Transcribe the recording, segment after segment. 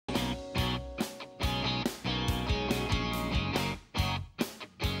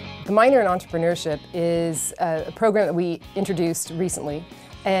The minor in entrepreneurship is a program that we introduced recently,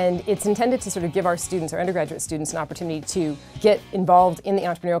 and it's intended to sort of give our students, our undergraduate students, an opportunity to get involved in the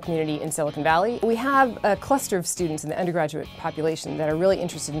entrepreneurial community in Silicon Valley. We have a cluster of students in the undergraduate population that are really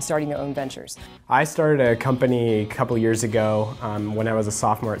interested in starting their own ventures. I started a company a couple years ago when I was a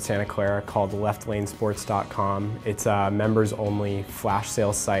sophomore at Santa Clara called leftlanesports.com. It's a members-only flash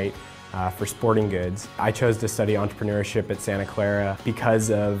sale site for sporting goods. I chose to study entrepreneurship at Santa Clara because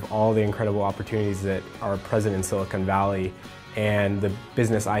of all the incredible opportunities that are present in Silicon Valley, and the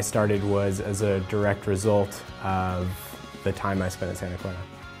business I started was as a direct result of the time I spent at Santa Clara.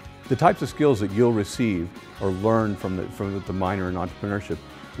 The types of skills that you'll receive or learn from the minor in entrepreneurship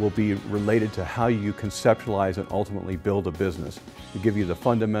will be related to how you conceptualize and ultimately build a business. To give you the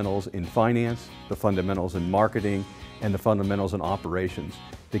fundamentals in finance, the fundamentals in marketing, and the fundamentals in operations.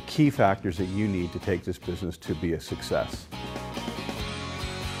 The key factors that you need to take this business to be a success.